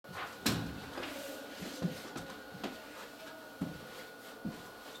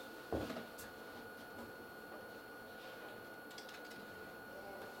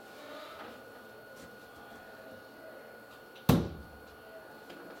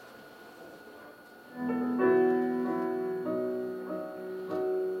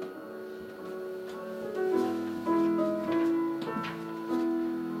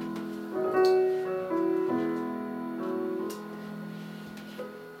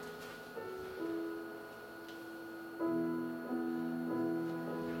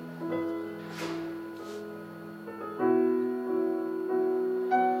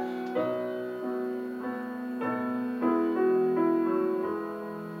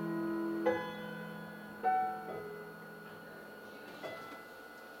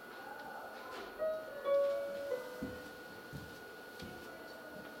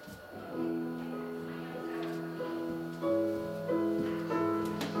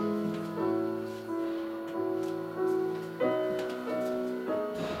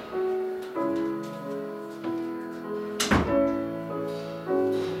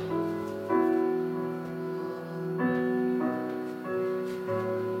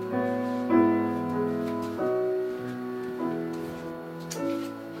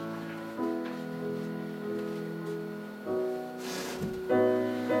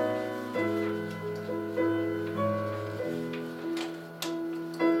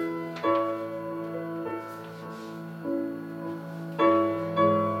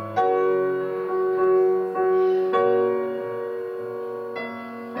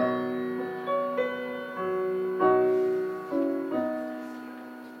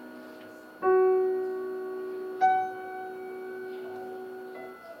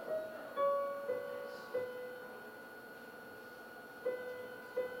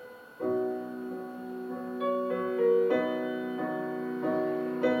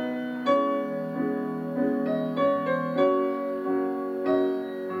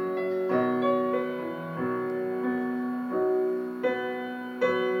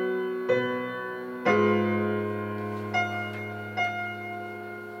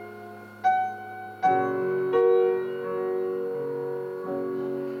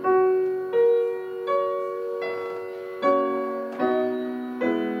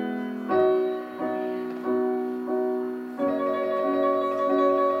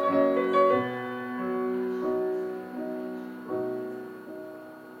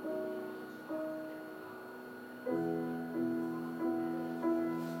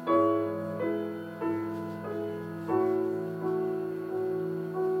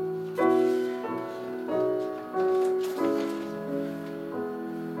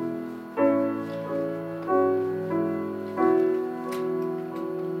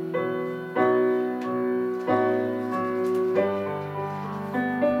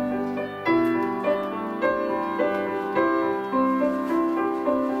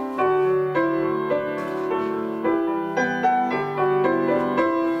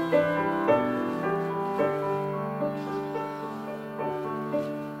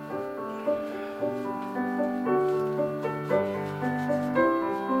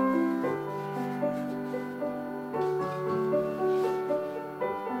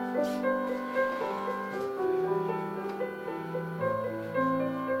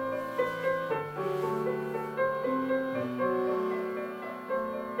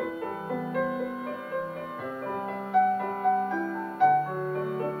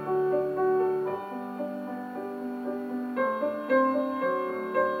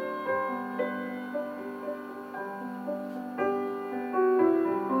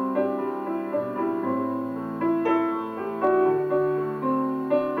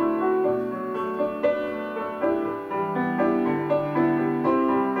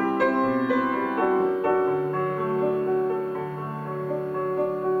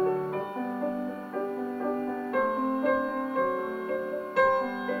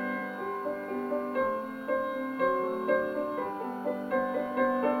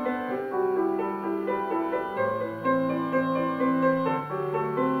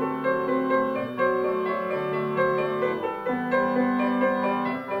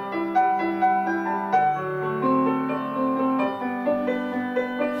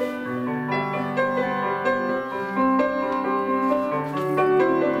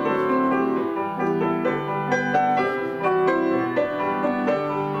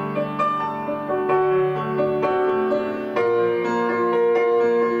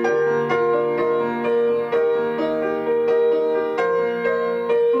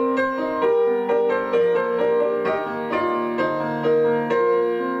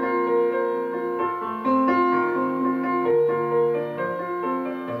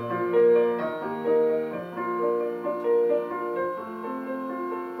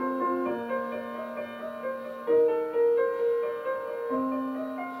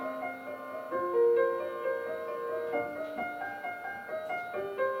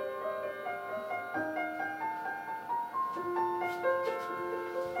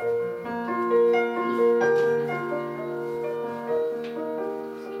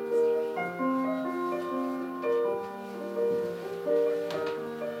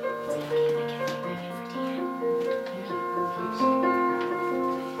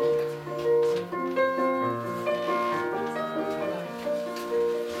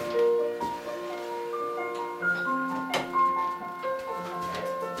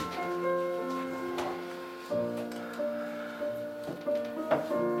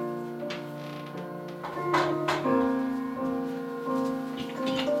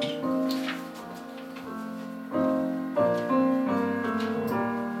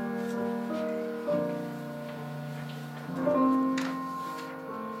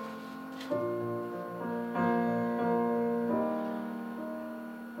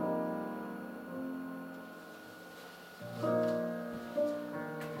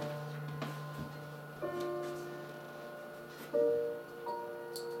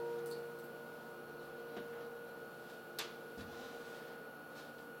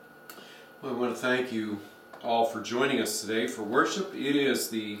want to thank you all for joining us today for worship. It is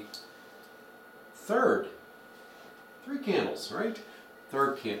the three candles, right?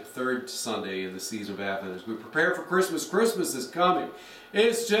 Third Sunday in the season of Advent as we prepare for Christmas. Christmas is coming.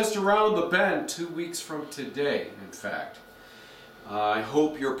 It's just around the bend, 2 weeks from today, in fact. I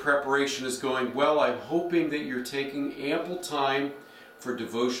hope your preparation is going well. I'm hoping that you're taking ample time for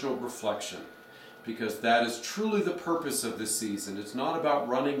devotional reflection, because that is truly the purpose of this season. It's not about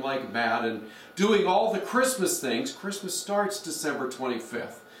running like mad and doing all the Christmas things. Christmas starts December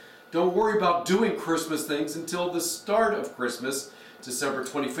 25th. Don't worry about doing Christmas things until the start of Christmas, December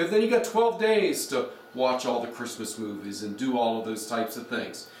 25th. Then you got 12 days to watch all the Christmas movies and do all of those types of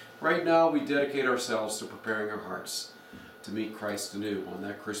things. Right now, we dedicate ourselves to preparing our hearts to meet Christ anew on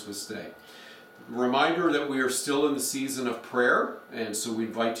that Christmas day. Reminder that we are still in the season of prayer, and so we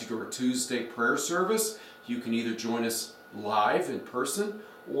invite you to our Tuesday prayer service. You can either join us live in person,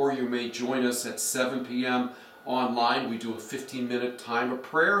 or you may join us at 7 p.m. online. We do a 15-minute time of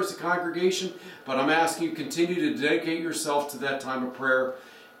prayer as a congregation, but I'm asking you to continue to dedicate yourself to that time of prayer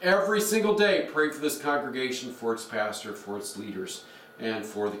every single day. Pray for this congregation, for its pastor, for its leaders, and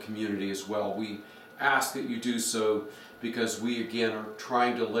for the community as well. We ask that you do so because we, again, are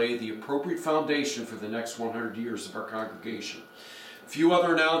trying to lay the appropriate foundation for the next 100 years of our congregation. A few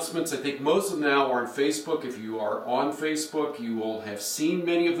other announcements. I think most of them now are on Facebook. If you are on Facebook, you will have seen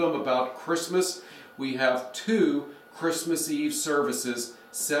many of them about Christmas. We have 2 Christmas Eve services,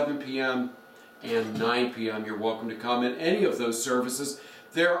 7 p.m. and 9 p.m. You're welcome to come in any of those services.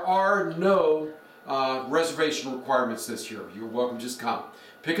 There are no reservation requirements this year. You're welcome to just come.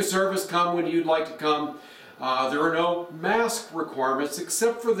 Pick a service, come when you'd like to come. There are no mask requirements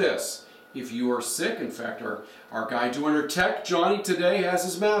except for this. If you are sick, in fact, our guy doing our tech, Johnny, today has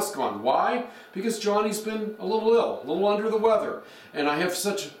his mask on. Why? Because Johnny's been a little ill, a little under the weather. And I have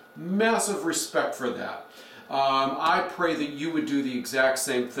such massive respect for that. I pray that you would do the exact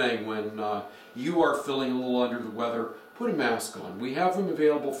same thing when you are feeling a little under the weather. Put a mask on. We have them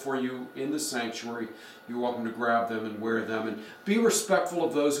available for you in the sanctuary. You're welcome to grab them and wear them, and be respectful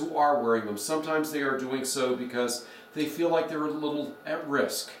of those who are wearing them. Sometimes they are doing so because they feel like they're a little at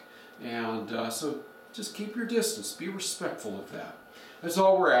risk. And so just keep your distance. Be respectful of that. That's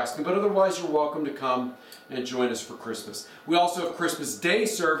all we're asking. But otherwise, you're welcome to come and join us for Christmas. We also have Christmas Day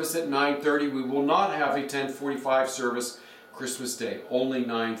service at 9:30. We will not have a 10:45 service Christmas Day, only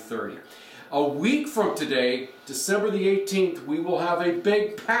 9:30. A week from today, December the 18th, we will have a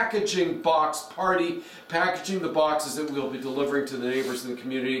big packaging box party, packaging the boxes that we'll be delivering to the neighbors in the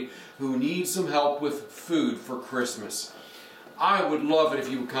community who need some help with food for Christmas. I would love it if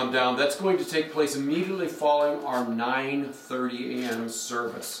you would come down. That's going to take place immediately following our 9:30 a.m.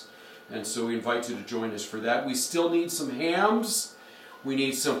 service. And so we invite you to join us for that. We still need some hams. We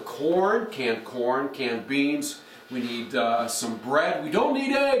need some corn, canned beans. We need some bread. We don't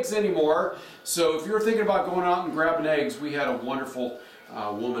need eggs anymore. So if you're thinking about going out and grabbing eggs, we had a wonderful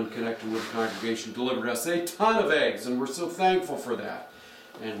woman connected with the congregation delivered us a ton of eggs, and we're so thankful for that.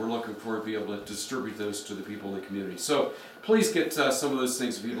 And we're looking forward to be able to distribute those to the people in the community. So please get some of those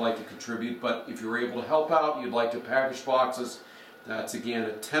things if you'd like to contribute. But if you're able to help out, you'd like to package boxes, that's again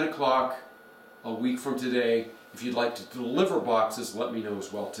at 10 o'clock a week from today. If you'd like to deliver boxes, let me know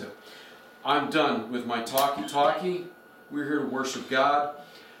as well too. I'm done with my talkie. We're here to worship God,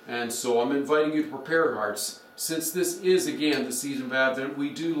 and so I'm inviting you to prepare your hearts. Since this is, again, the season of Advent, we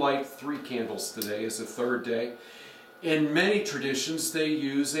do light 3 candles today as a third day. In many traditions, they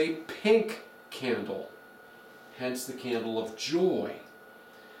use a pink candle, hence the candle of joy.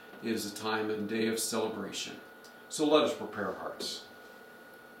 It is a time and day of celebration. So let us prepare our hearts.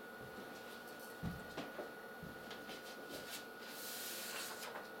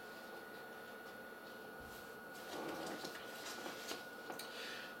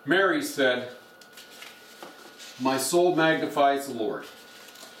 Mary said, "My soul magnifies the Lord.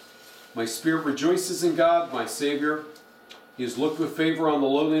 My spirit rejoices in God, my Savior. He has looked with favor on the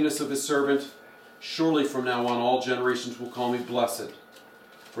lowliness of his servant. Surely from now on all generations will call me blessed.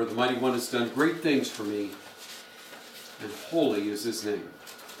 For the Mighty One has done great things for me, and holy is his name."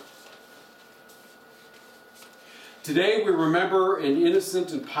 Today we remember an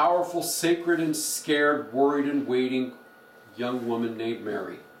innocent and powerful, sacred and scared, worried and waiting young woman named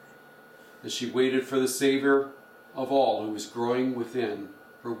Mary, as she waited for the Savior of all who was growing within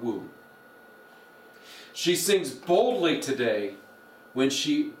her womb. She sings boldly today when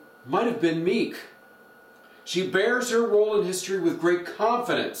she might have been meek. She bears her role in history with great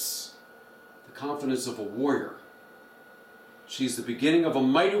confidence, the confidence of a warrior. She's the beginning of a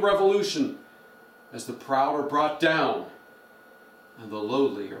mighty revolution as the proud are brought down and the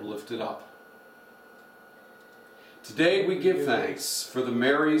lowly are lifted up. Today we give thanks for the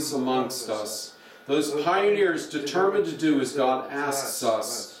Marys amongst us, those pioneers determined to do as God asks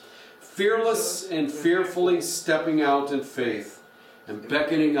us, fearless and fearfully stepping out in faith and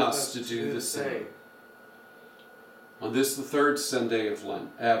beckoning us to do the same. On this, the third Sunday of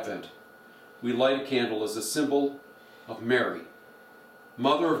Advent, we light a candle as a symbol of Mary,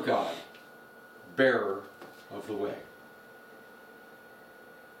 Mother of God, bearer of the way.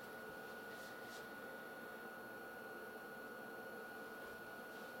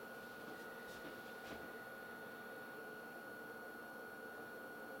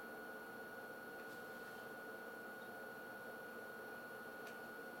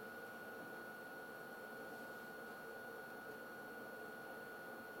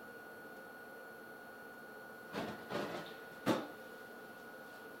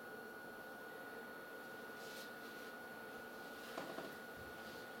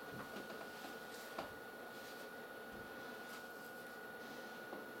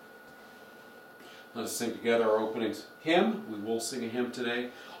 Let us sing together our opening hymn. We will sing a hymn today.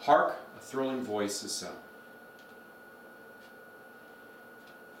 Hark, a thrilling voice is sound.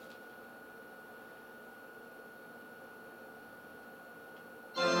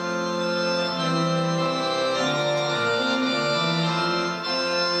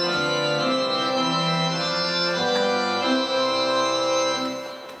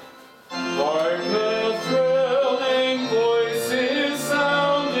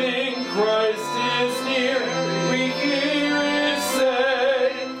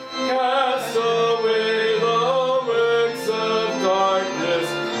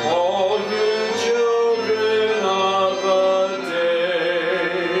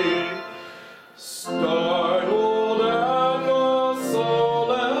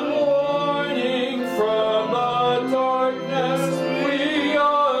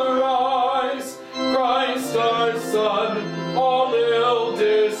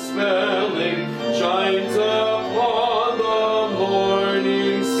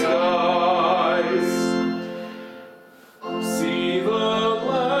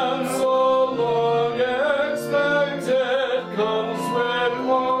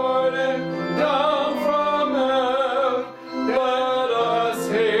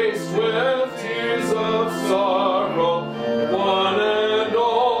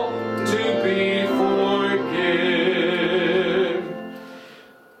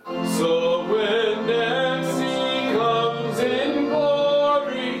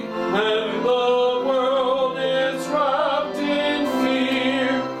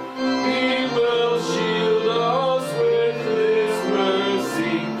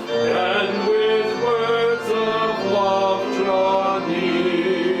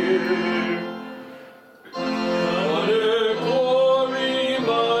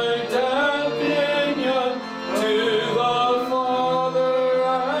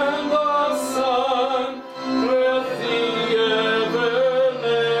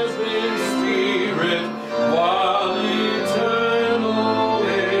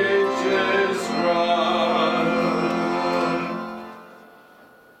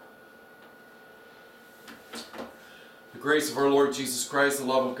 The grace of our Lord Jesus Christ, the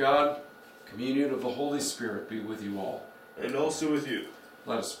love of God, communion of the Holy Spirit be with you all. And also with you.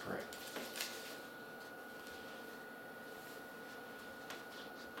 Let us pray.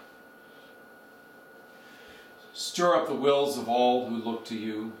 Stir up the wills of all who look to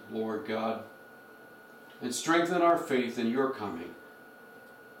you, Lord God, and strengthen our faith in your coming,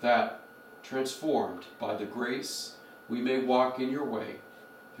 that, transformed by the grace, we may walk in your way,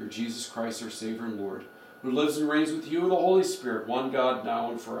 through Jesus Christ our Savior and Lord, who lives and reigns with you in the Holy Spirit, one God,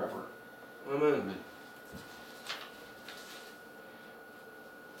 now and forever. Amen. Amen.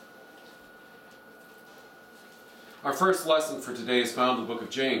 Our first lesson for today is found in the book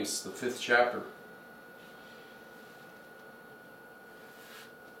of James, the 5th chapter.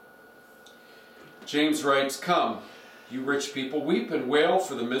 James writes, "Come, you rich people, weep and wail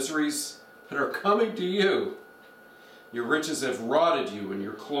for the miseries that are coming to you. Your riches have rotted you, and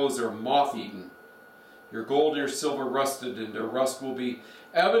your clothes are moth-eaten. Your gold and your silver rusted, and their rust will be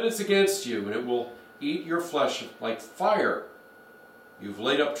evidence against you, and it will eat your flesh like fire. You've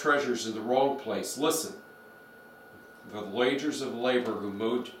laid up treasures in the wrong place. Listen, the wages of labor who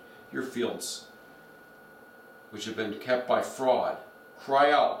mowed your fields, which have been kept by fraud, cry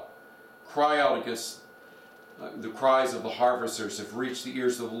out against the cries of the harvesters have reached the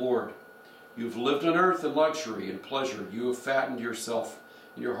ears of the Lord. You've lived on earth in luxury and pleasure. You have fattened yourself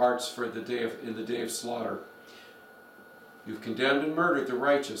in your hearts for in the day of slaughter. You've condemned and murdered the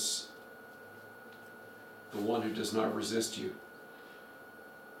righteous, the one who does not resist you.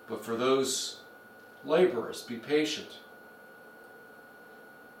 But for those laborers. Be patient.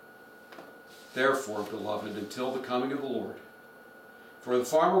 Therefore, beloved, until the coming of the Lord. For the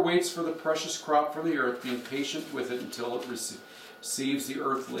farmer waits for the precious crop from the earth, being patient with it until it receives the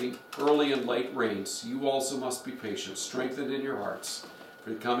early and late rains. You also must be patient, strengthened in your hearts,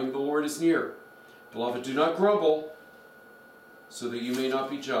 for the coming of the Lord is near. Beloved, do not grumble, so that you may not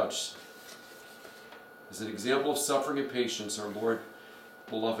be judged. As an example of suffering and patience, our Lord,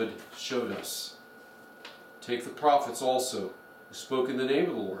 beloved, showed us. Take the prophets also, who spoke in the name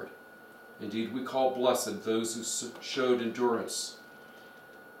of the Lord. Indeed, we call blessed those who showed endurance.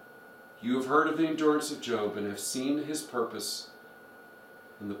 You have heard of the endurance of Job and have seen his purpose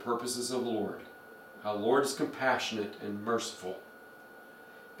and the purposes of the Lord. How the Lord is compassionate and merciful.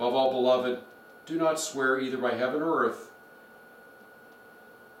 Above all, beloved, do not swear either by heaven or earth.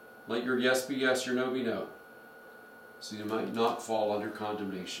 Let your yes be yes, your no be no, so you might not fall under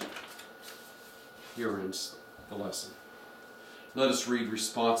condemnation. Here ends the lesson. Let us read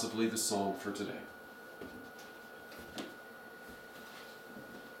responsibly the psalm for today.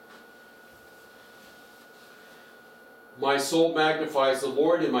 My soul magnifies the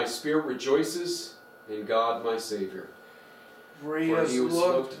Lord, and my spirit rejoices in God my Savior. For he has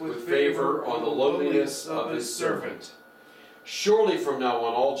looked with favor on the lowliness of his servant. Surely from now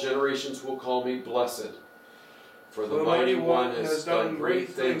on all generations will call me blessed. For the Mighty One has done great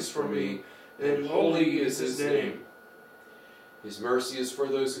things for me, and holy is his name. His mercy is for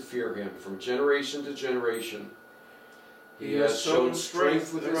those who fear him, from generation to generation. He has shown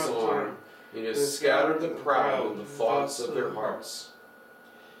strength with his arm, and has scattered the proud in the thoughts of their hearts.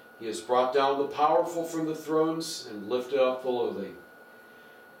 He has brought down the powerful from the thrones and lifted up the lowly.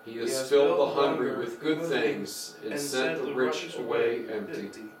 He has filled the hungry with good things and sent the rich away empty.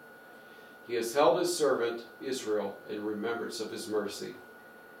 He has held his servant Israel in remembrance of his mercy,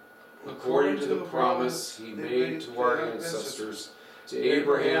 according to the promise he made to our ancestors, to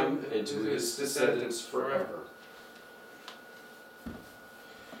Abraham and to his descendants forever.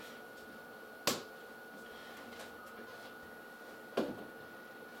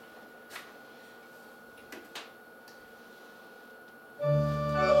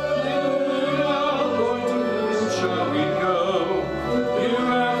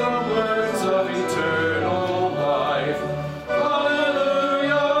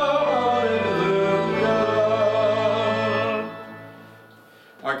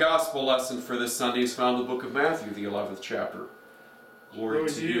 Lesson for this Sunday is found in the book of Matthew, the 11th chapter. Glory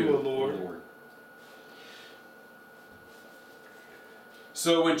to you, O Lord.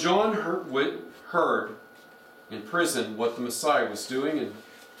 So when John heard in prison what the Messiah was doing, and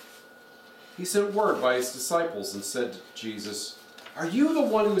he sent word by his disciples and said to Jesus, "Are you the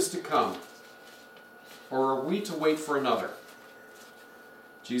one who is to come, or are we to wait for another?"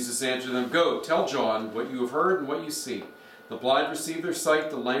 Jesus answered them, "Go, tell John what you have heard and what you see. The blind receive their sight,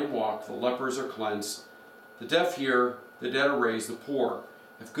 the lame walk, the lepers are cleansed, the deaf hear, the dead are raised, the poor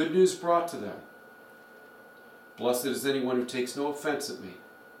have good news brought to them. Blessed is anyone who takes no offense at me."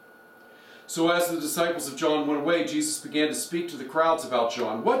 So as the disciples of John went away, Jesus began to speak to the crowds about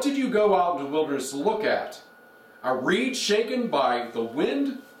John. "What did you go out into the wilderness to look at? A reed shaken by the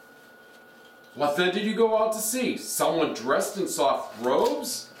wind? What then did you go out to see? Someone dressed in soft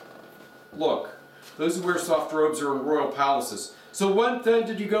robes? Look, those who wear soft robes are in royal palaces. So what then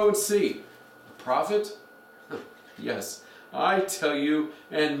did you go and see? A prophet? Yes, I tell you,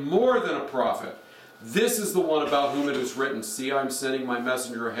 and more than a prophet. This is the one about whom it is written, 'See, I am sending my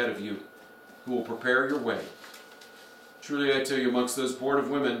messenger ahead of you, who will prepare your way.' Truly I tell you, amongst those born of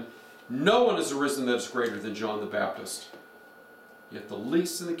women, no one has arisen that is greater than John the Baptist. Yet the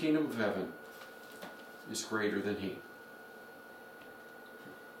least in the kingdom of heaven is greater than he."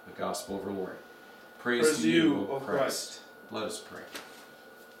 The Gospel of our Lord. Praise to you, O Christ. Let us pray.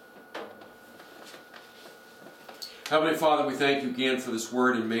 Heavenly Father, we thank you again for this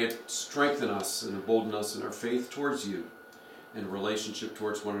word, and may it strengthen us and embolden us in our faith towards you and relationship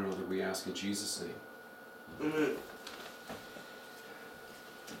towards one another, we ask in Jesus' name. Amen.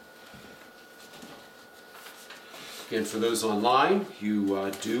 Again, for those online,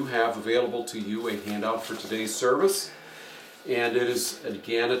 you do have available to you a handout for today's service, and it is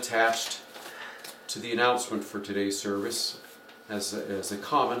again attached to the announcement for today's service as a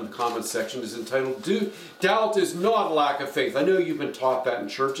comment. The comment section is entitled, "Doubt is not a lack of faith." I know you've been taught that in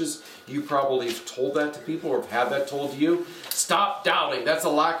churches. You probably have told that to people or have had that told to you. Stop doubting. That's a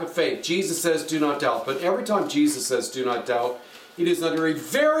lack of faith. Jesus says do not doubt. But every time Jesus says do not doubt, it is under a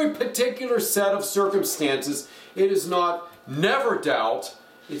very particular set of circumstances. It is not never doubt.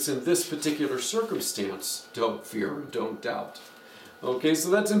 It's in this particular circumstance. Don't fear and don't doubt. Okay, so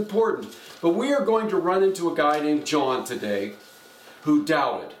that's important. But we are going to run into a guy named John today who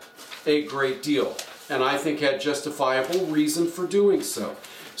doubted a great deal, and I think had justifiable reason for doing so.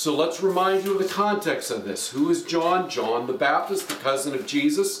 So let's remind you of the context of this. Who is John? John the Baptist, the cousin of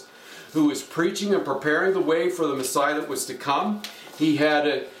Jesus, who was preaching and preparing the way for the Messiah that was to come. He had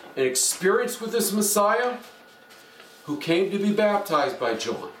an experience with this Messiah who came to be baptized by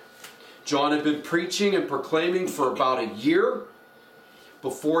John. John had been preaching and proclaiming for about a year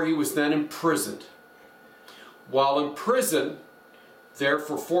before he was then imprisoned. While in prison, there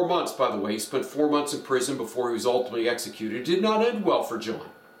for 4 months, by the way, he spent 4 months in prison before he was ultimately executed. It did not end well for John.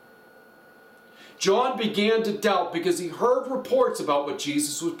 John began to doubt because he heard reports about what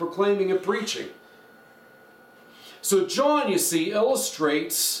Jesus was proclaiming and preaching. So John, you see,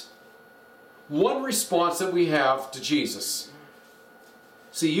 illustrates one response that we have to Jesus.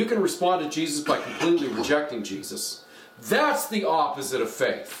 See, you can respond to Jesus by completely rejecting Jesus. That's the opposite of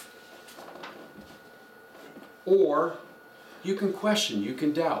faith. Or you can question, you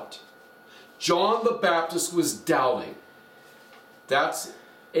can doubt. John the Baptist was doubting. That's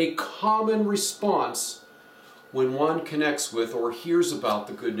a common response when one connects with or hears about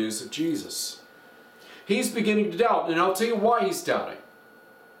the good news of Jesus. He's beginning to doubt, and I'll tell you why he's doubting.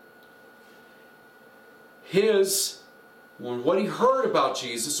 What he heard about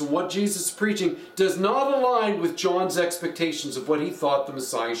Jesus and what Jesus is preaching does not align with John's expectations of what he thought the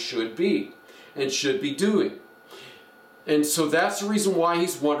Messiah should be and should be doing. And so that's the reason why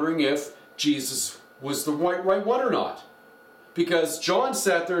he's wondering if Jesus was the right one or not. Because John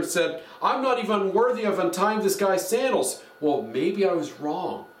sat there and said, I'm not even worthy of untying this guy's sandals. Well, maybe I was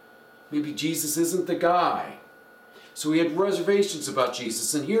wrong. Maybe Jesus isn't the guy. So he had reservations about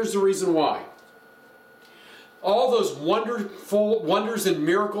Jesus, and here's the reason why. All those wonders and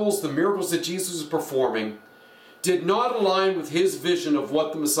miracles, the miracles that Jesus was performing, did not align with his vision of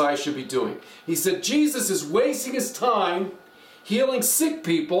what the Messiah should be doing. He said, Jesus is wasting his time healing sick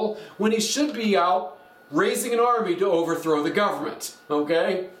people when he should be out raising an army to overthrow the government.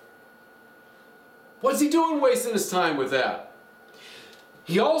 Okay? What's he doing wasting his time with that?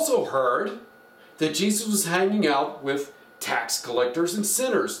 He also heard that Jesus was hanging out with tax collectors and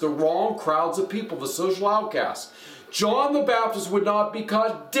sinners, the wrong crowds of people, the social outcasts. John the Baptist would not be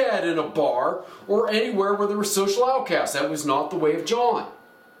caught dead in a bar or anywhere where there were social outcasts. That was not the way of John.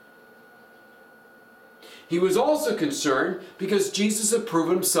 He was also concerned because Jesus had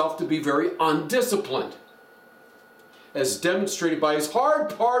proven himself to be very undisciplined, as demonstrated by his hard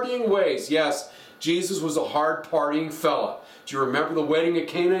partying ways. Yes, Jesus was a hard partying fella. Do you remember the wedding at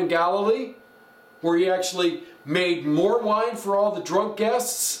Cana in Galilee, where he actually made more wine for all the drunk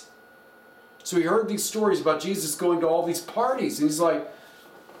guests? So he heard these stories about Jesus going to all these parties, and he's like,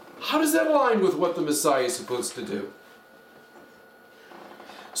 how does that align with what the Messiah is supposed to do?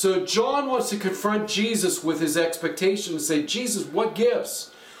 So John wants to confront Jesus with his expectation and say, Jesus, what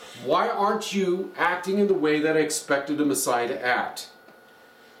gives? Why aren't you acting in the way that I expected a Messiah to act?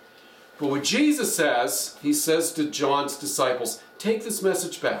 But what Jesus says, he says to John's disciples, take this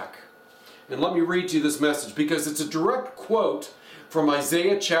message back. And let me read you this message because it's a direct quote from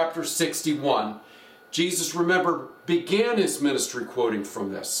Isaiah chapter 61. Jesus, remember, began his ministry quoting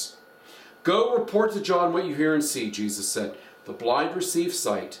from this. Go report to John what you hear and see, Jesus said. The blind receive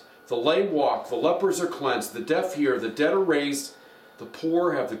sight, the lame walk, the lepers are cleansed, the deaf hear, the dead are raised, the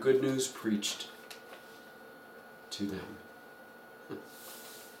poor have the good news preached to them.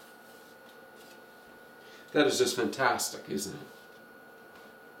 That is just fantastic, isn't it?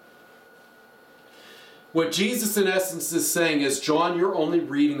 What Jesus in essence is saying is, John, you're only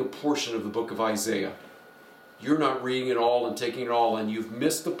reading a portion of the book of Isaiah. You're not reading it all and taking it all, and you've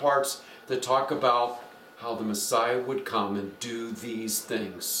missed the parts that talk about how the Messiah would come and do these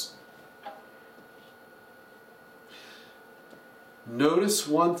things. Notice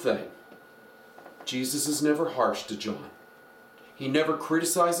one thing. Jesus is never harsh to John. He never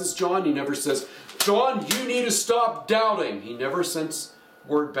criticizes John. He never says, John, you need to stop doubting. He never sends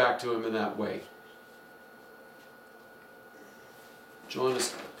word back to him in that way. John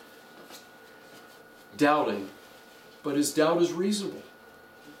is doubting, but his doubt is reasonable.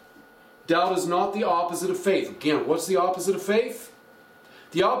 Doubt is not the opposite of faith. Again, what's the opposite of faith?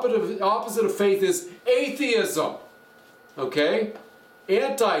 The opposite of faith is atheism. Okay?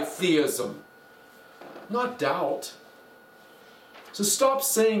 Anti-theism. Not doubt. So stop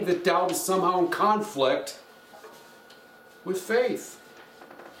saying that doubt is somehow in conflict with faith.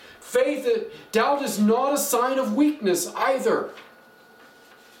 Doubt is not a sign of weakness either.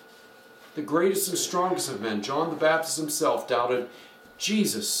 The greatest and strongest of men, John the Baptist himself, doubted.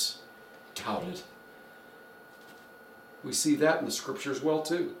 Jesus doubted. We see that in the Scripture as well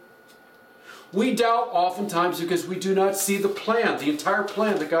too. We doubt oftentimes because we do not see the plan, the entire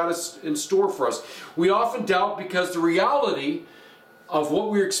plan that God has in store for us. We often doubt because the reality of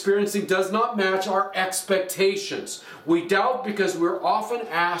what we're experiencing does not match our expectations. We doubt because we're often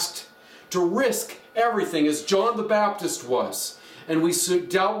asked to risk everything, as John the Baptist was. And we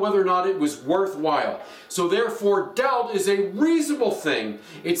doubt whether or not it was worthwhile. So therefore, doubt is a reasonable thing.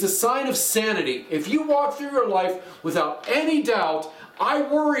 It's a sign of sanity. If you walk through your life without any doubt, I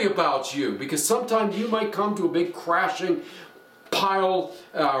worry about you, because sometimes you might come to a big crashing pile,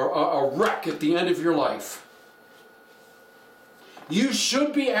 a wreck at the end of your life. You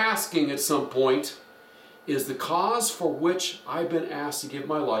should be asking at some point, is the cause for which I've been asked to give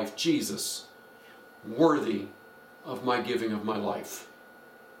my life, Jesus, worthy of my giving of my life?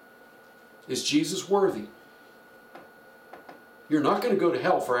 Is Jesus worthy? You're not going to go to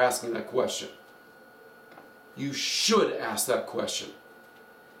hell for asking that question. You should ask that question.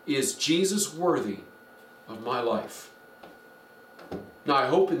 Is Jesus worthy of my life? Now, I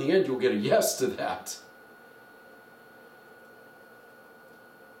hope in the end you'll get a yes to that.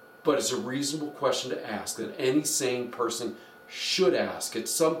 But it's a reasonable question to ask that any sane person should ask at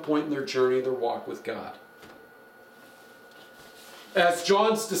some point in their journey, their walk with God. As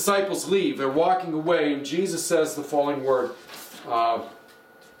John's disciples leave, they're walking away, and Jesus says the following word,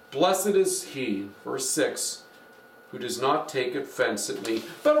 blessed is he, verse 6, who does not take offense at me.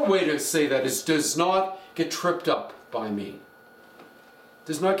 Better way to say that is, does not get tripped up by me.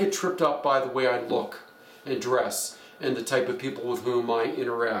 Does not get tripped up by the way I look and dress and the type of people with whom I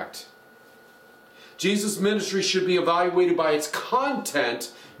interact. Jesus' ministry should be evaluated by its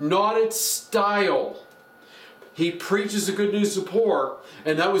content, not its style. He preaches the good news to the poor,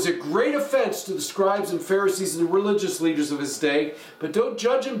 and that was a great offense to the scribes and Pharisees and the religious leaders of his day. But don't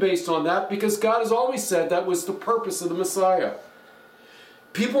judge him based on that, because God has always said that was the purpose of the Messiah.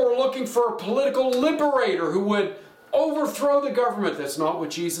 People are looking for a political liberator who would overthrow the government. That's not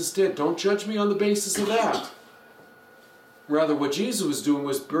what Jesus did. Don't judge me on the basis of that. Rather, what Jesus was doing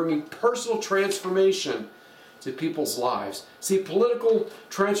was bringing personal transformation to people's lives. See, political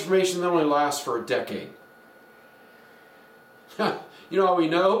transformation that only lasts for a decade. You know how we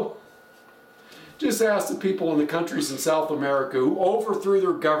know? Just ask the people in the countries in South America who overthrew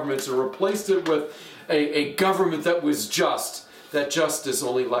their governments and replaced it with a government that was just. That justice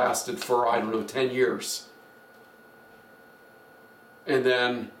only lasted for, 10 years. And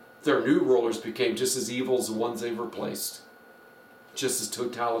then their new rulers became just as evil as the ones they've replaced. Just as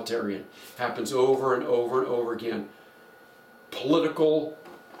totalitarian. Happens over and over and over again. Political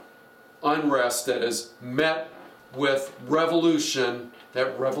unrest that is met with revolution.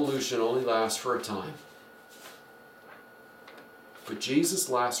 That revolution only lasts for a time. But Jesus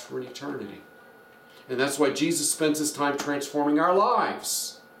lasts for an eternity. And that's why Jesus spends his time transforming our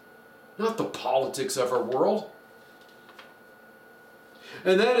lives. Not the politics of our world.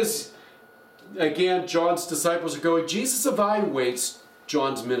 And that is, again, John's disciples are going, Jesus evaluates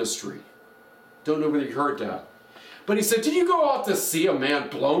John's ministry. Don't know whether you heard that. But he said, did you go out to see a man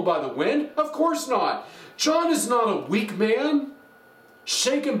blown by the wind? Of course not. John is not a weak man,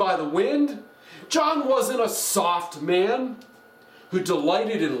 shaken by the wind. John wasn't a soft man who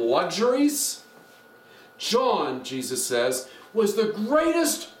delighted in luxuries. John, Jesus says, was the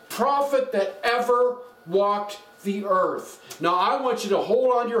greatest prophet that ever walked the earth. Now, I want you to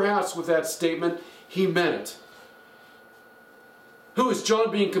hold on to your hats with that statement. He meant it. Who is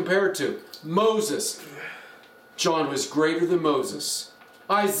John being compared to? Moses. John was greater than Moses.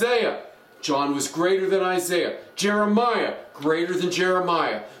 Isaiah. John was greater than Isaiah. Jeremiah. Greater than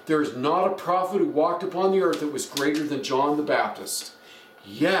Jeremiah. There is not a prophet who walked upon the earth that was greater than John the Baptist.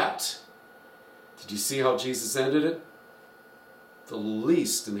 Yet, did you see how Jesus ended it? The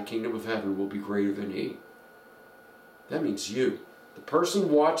least in the kingdom of heaven will be greater than he. That means you. The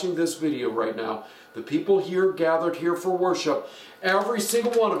person watching this video right now, the people here gathered here for worship, every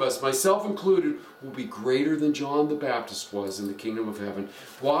single one of us, myself included, will be greater than John the Baptist was in the kingdom of heaven.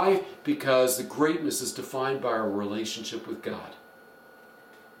 Why? Because the greatness is defined by our relationship with God,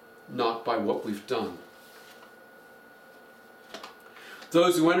 not by what we've done.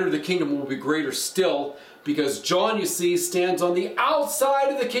 Those who enter the kingdom will be greater still, because John, you see, stands on the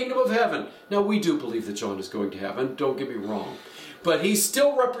outside of the kingdom of heaven. Now, we do believe that John is going to heaven, don't get me wrong. But he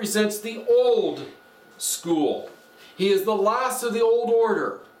still represents the old school. He is the last of the old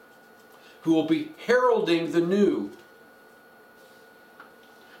order, who will be heralding the new.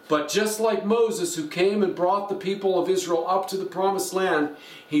 But just like Moses, who came and brought the people of Israel up to the promised land,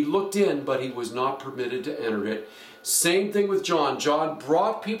 he looked in, but he was not permitted to enter it. Same thing with John. John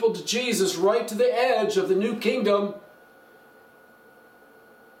brought people to Jesus right to the edge of the new kingdom,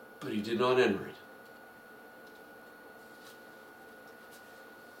 but he did not enter it.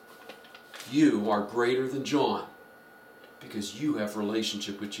 You are greater than John because you have a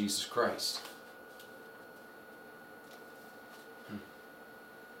relationship with Jesus Christ.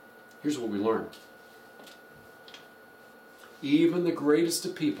 Here's what we learn. Even the greatest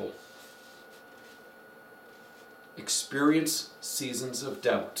of people experience seasons of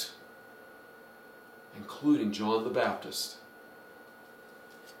doubt, including John the Baptist.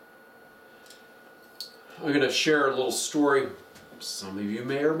 I'm going to share a little story some of you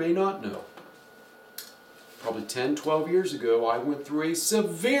may or may not know. Probably 10, 12 years ago, I went through a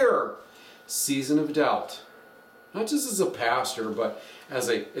severe season of doubt. Not just as a pastor, but as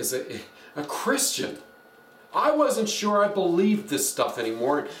a Christian. I wasn't sure I believed this stuff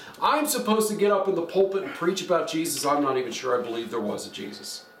anymore. I'm supposed to get up in the pulpit and preach about Jesus. I'm not even sure I believe there was a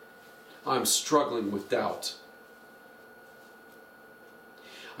Jesus. I'm struggling with doubt.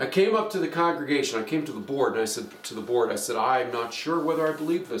 I came up to the congregation, I came to the board, and I said to the board, I'm not sure whether I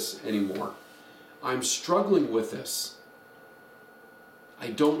believe this anymore. I'm struggling with this. I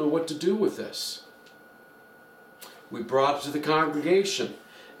don't know what to do with this. We brought it to the congregation,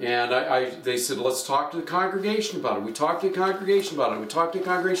 and they said, let's talk to the congregation about it. We talked to the congregation about it. We talked to the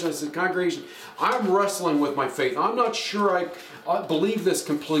congregation. I said, congregation, I'm wrestling with my faith. I'm not sure I believe this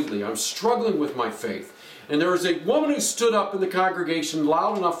completely. I'm struggling with my faith. And there was a woman who stood up in the congregation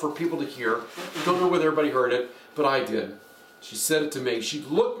loud enough for people to hear. Don't know whether everybody heard it, but I did. She said it to me. She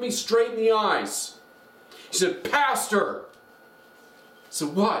looked me straight in the eyes. She said, Pastor. I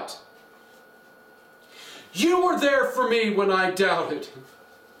said, what? You were there for me when I doubted.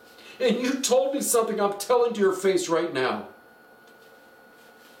 And you told me something I'm telling to your face right now.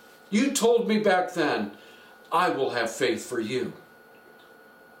 You told me back then, I will have faith for you.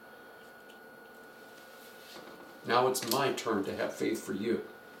 Now it's my turn to have faith for you.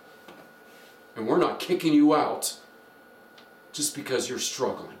 And we're not kicking you out just because you're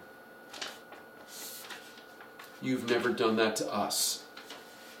struggling. You've never done that to us.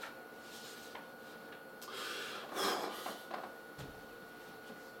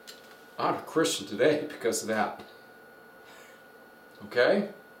 I'm a Christian today because of that. Okay?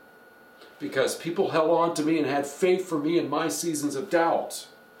 Because people held on to me and had faith for me in my seasons of doubt.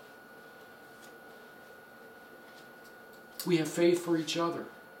 We have faith for each other.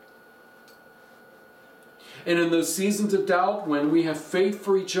 And in those seasons of doubt, when we have faith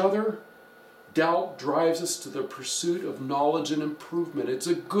for each other, doubt drives us to the pursuit of knowledge and improvement. It's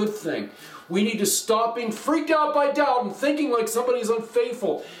a good thing. We need to stop being freaked out by doubt and thinking like somebody's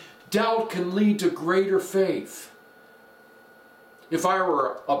unfaithful. Doubt can lead to greater faith. If I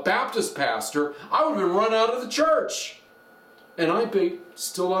were a Baptist pastor, I would have been run out of the church. And I'd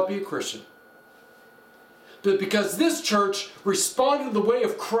still not be a Christian. But because this church responded in the way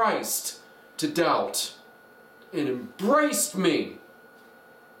of Christ to doubt and embraced me,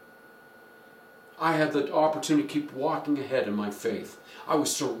 I had the opportunity to keep walking ahead in my faith. I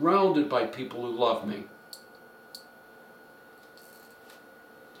was surrounded by people who loved me.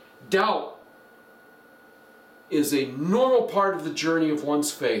 Doubt is a normal part of the journey of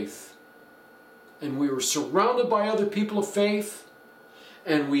one's faith. And we were surrounded by other people of faith,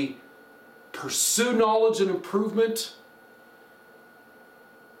 and we pursue knowledge and improvement.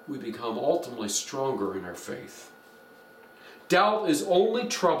 We become ultimately stronger in our faith. Doubt is only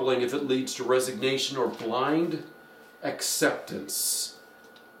troubling if it leads to resignation or blind acceptance.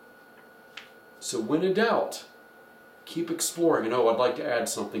 So when in doubt, keep exploring. And I'd like to add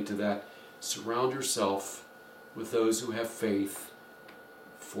something to that. Surround yourself with those who have faith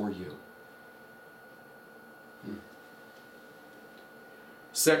for you.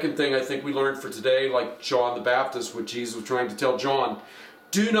 Second thing I think we learned for today, like John the Baptist, what Jesus was trying to tell John,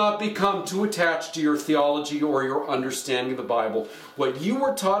 do not become too attached to your theology or your understanding of the Bible. What you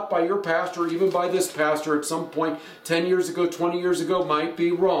were taught by your pastor, or even by this pastor at some point 10 years ago, 20 years ago, might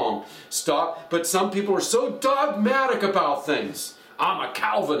be wrong. Stop. But some people are so dogmatic about things. I'm a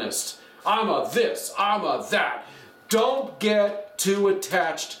Calvinist. I'm a this. I'm a that. Don't get too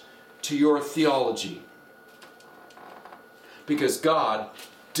attached to your theology. Because God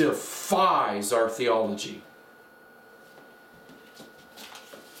defies our theology.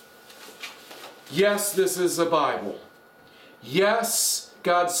 Yes, this is a Bible. Yes,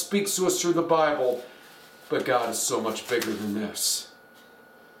 God speaks to us through the Bible, but God is so much bigger than this.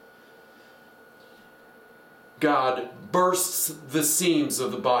 God bursts the seams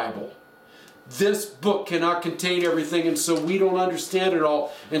of the Bible. This book cannot contain everything, and so we don't understand it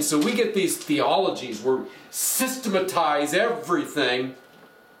all. And so we get these theologies where we systematize everything.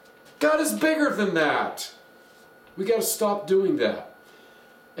 God is bigger than that. We got to stop doing that.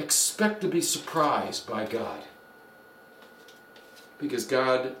 expect to be surprised by God. Because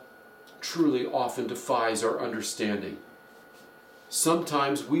God truly often defies our understanding.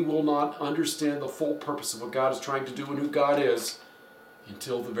 Sometimes we will not understand the full purpose of what God is trying to do and who God is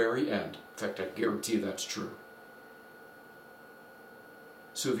until the very end. In fact, I guarantee you that's true.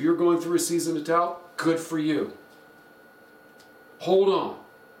 So if you're going through a season of doubt, good for you. Hold on.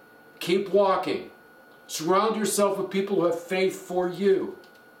 Keep walking. Surround yourself with people who have faith for you.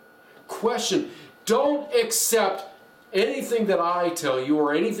 Question. Don't accept anything that I tell you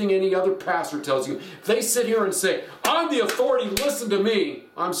or anything any other pastor tells you. If they sit here and say, I'm the authority, listen to me.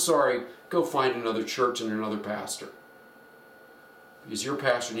 I'm sorry. Go find another church and another pastor. Because your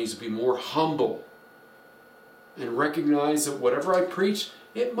pastor needs to be more humble and recognize that whatever I preach,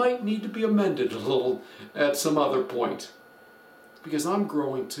 it might need to be amended a little at some other point. Because I'm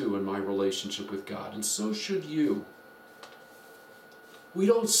growing too in my relationship with God, and so should you. We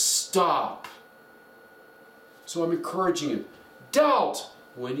don't stop. So I'm encouraging you, doubt.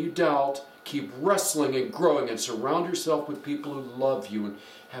 When you doubt, keep wrestling and growing and surround yourself with people who love you and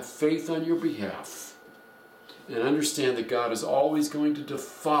have faith on your behalf. And understand that God is always going to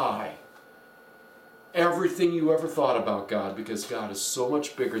defy everything you ever thought about God, because God is so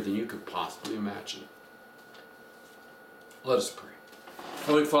much bigger than you could possibly imagine. Let us pray.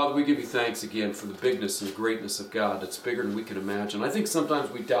 Heavenly Father, we give you thanks again for the bigness and greatness of God that's bigger than we can imagine. I think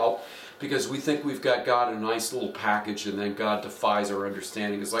sometimes we doubt because we think we've got God in a nice little package, and then God defies our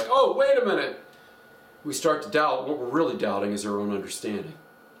understanding. It's like, oh, wait a minute. We start to doubt. What we're really doubting is our own understanding.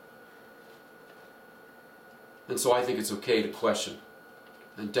 And so I think it's okay to question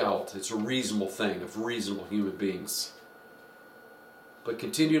and doubt. It's a reasonable thing of reasonable human beings. But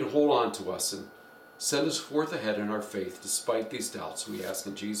continue to hold on to us and send us forth ahead in our faith despite these doubts. We ask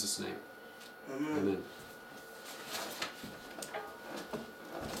in Jesus' name. Amen. Amen.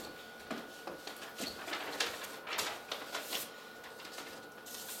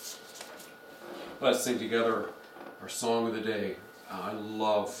 Let's sing together our song of the day. I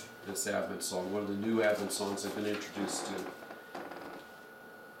love this Advent song, one of the new Advent songs I've been introduced to.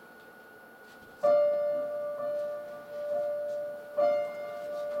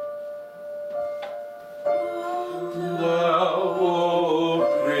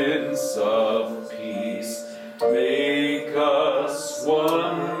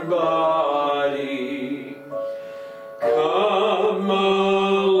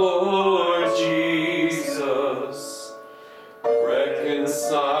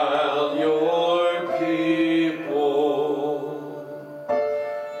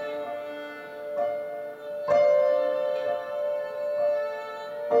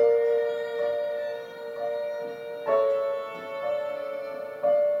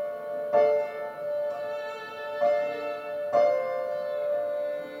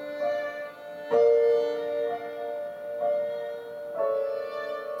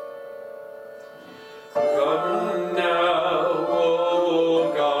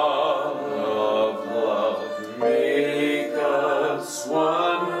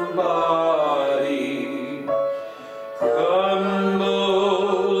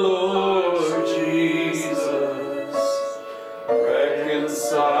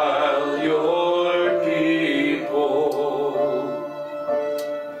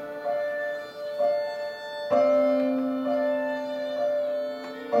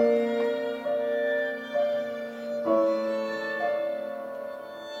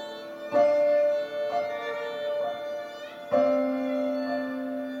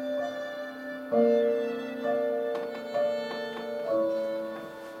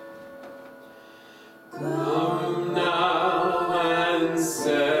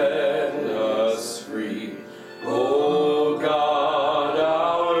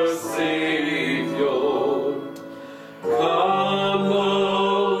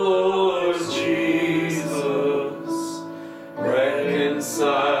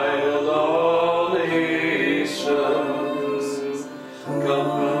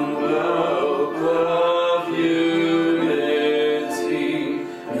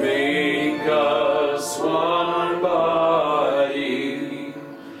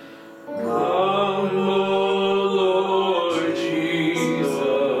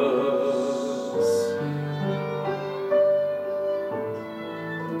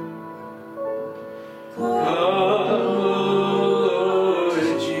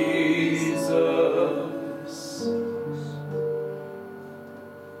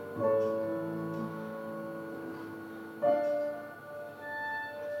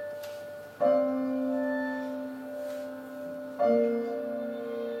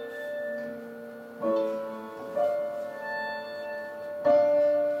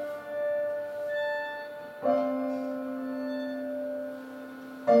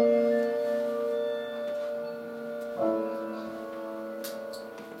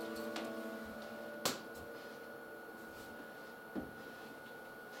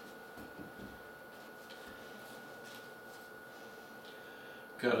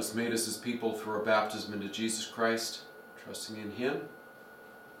 God has made us His people through our baptism into Jesus Christ. Trusting in Him,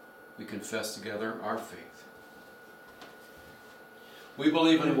 we confess together our faith. We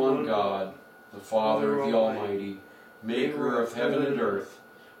believe in one God, the Father, the Almighty, maker of heaven and earth,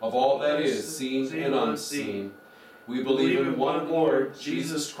 of all that is seen and unseen. We believe in one Lord,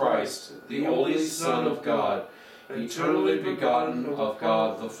 Jesus Christ, the only Son of God, eternally begotten of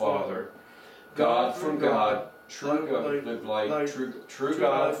God the Father. God from God, true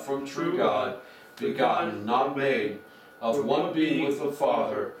God from true God, begotten, not made, of one being with the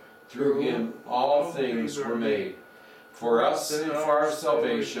Father. Through Him all things were made. For us and for our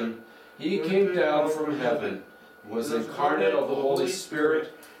salvation, He came down from heaven, was incarnate of the Holy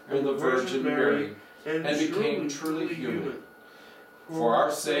Spirit and the Virgin Mary, and became truly human. For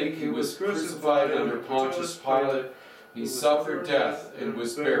our sake He was crucified under Pontius Pilate. He suffered death and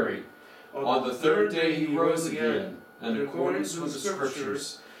was buried. On the third day He rose again, and in accordance with the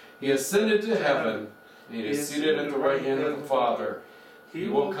Scriptures, He ascended to heaven, and He is seated at the right hand of the Father. He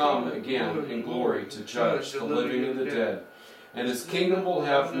will come again in glory to judge the living and the dead, and His kingdom will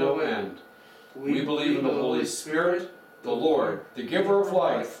have no end. We believe in the Holy Spirit, the Lord, the giver of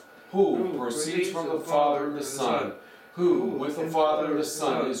life, who proceeds from the Father and the Son, who, with the Father and the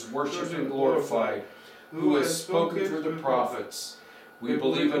Son, is worshipped and glorified, who has spoken through the prophets. We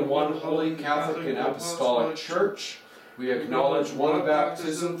believe in one holy Catholic and Apostolic Church. We acknowledge one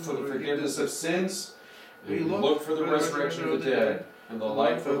baptism for the forgiveness of sins, and we look for the resurrection of the dead and the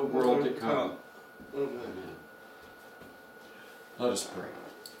life of the world to come. Amen. Let us pray.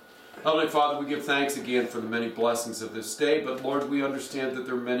 Heavenly Father, we give thanks again for the many blessings of this day, but Lord, we understand that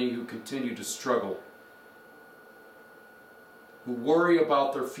there are many who continue to struggle, who worry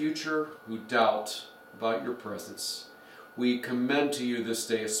about their future, who doubt about your presence. We commend to you this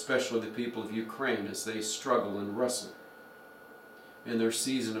day, especially the people of Ukraine, as they struggle and wrestle in their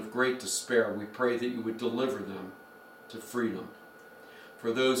season of great despair. We pray that you would deliver them to freedom.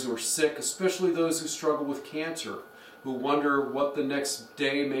 For those who are sick, especially those who struggle with cancer, who wonder what the next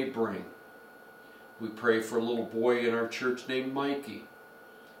day may bring. We pray for a little boy in our church named Mikey,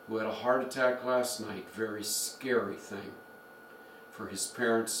 who had a heart attack last night. Very scary thing for his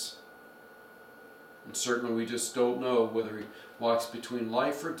parents. And certainly we just don't know whether he walks between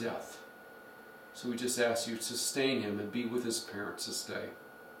life or death. So we just ask you to sustain him and be with his parents this day.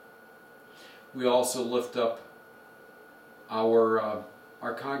 We also lift up our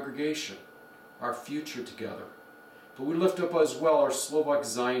congregation, our future together. But we lift up as well our Slovak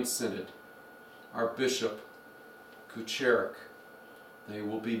Zion Synod, our Bishop, Kucherik. They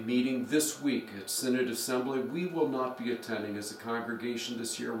will be meeting this week at Synod Assembly. We will not be attending as a congregation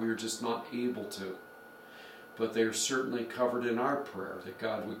this year. We are just not able to. But they are certainly covered in our prayer that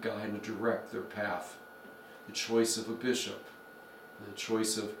God would guide and direct their path. The choice of a bishop, the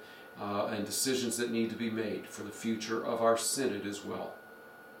choice of and decisions that need to be made for the future of our synod as well.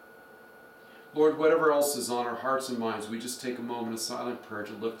 Lord, whatever else is on our hearts and minds, we just take a moment of silent prayer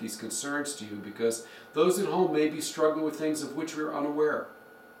to lift these concerns to you, because those at home may be struggling with things of which we are unaware.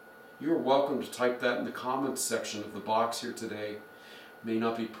 You are welcome to type that in the comments section of the box here today. May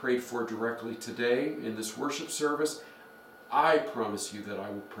not be prayed for directly today in this worship service. I promise you that I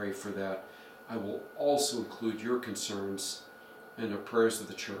will pray for that. I will also include your concerns in the prayers of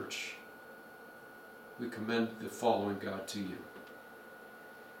the church. We commend the following, God, to you.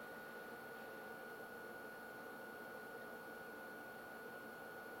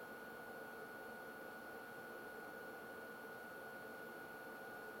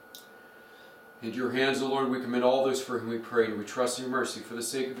 Into your hands, O Lord, we commit all those for whom we pray, and we trust in your mercy for the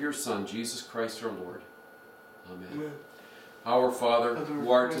sake of your Son, Jesus Christ our Lord. Amen. Amen. Our Father, who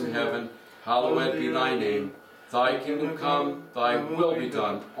art in heaven, hallowed be thy name. Thy kingdom come, thy will be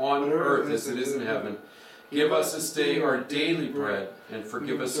done, on earth as it is in heaven. Give us this day our daily bread, and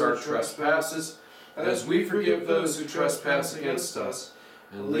forgive us our trespasses, as we forgive those who trespass against us.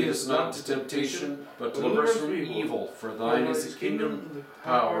 And lead us not into temptation, but deliver us from evil. For thine is the kingdom, the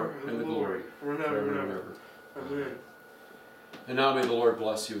power, and the glory, forever and ever. Amen. And now may the Lord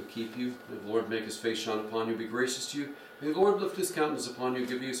bless you and keep you. May the Lord make his face shine upon you, be gracious to you. May the Lord lift his countenance upon you,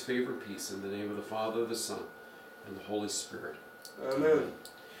 give you his favor and peace. In the name of the Father, the Son, and the Holy Spirit. Amen.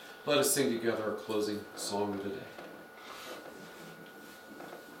 Let us sing together our closing song of the day.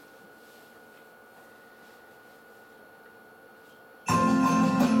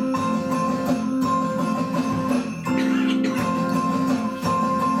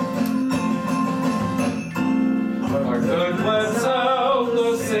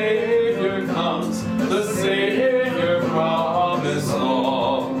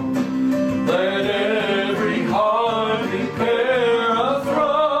 Let every heart prepare a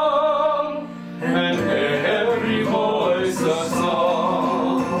throne.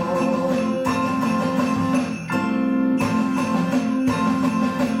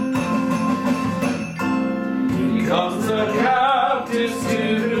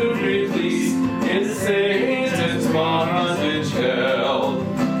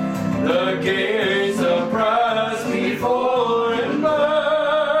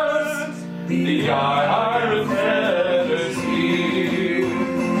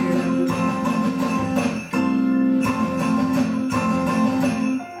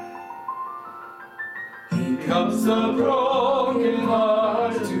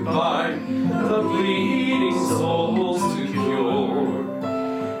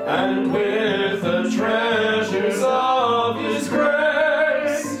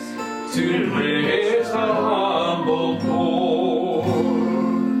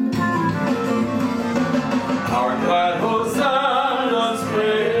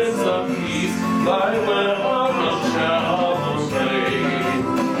 thy weapon shall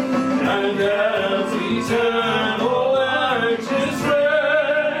proclaim, and as eternal actions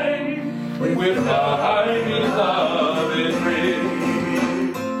reign, with thy beloved ring.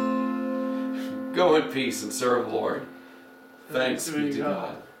 Go in peace and serve the Lord. Thanks be to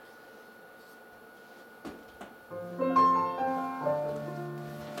God.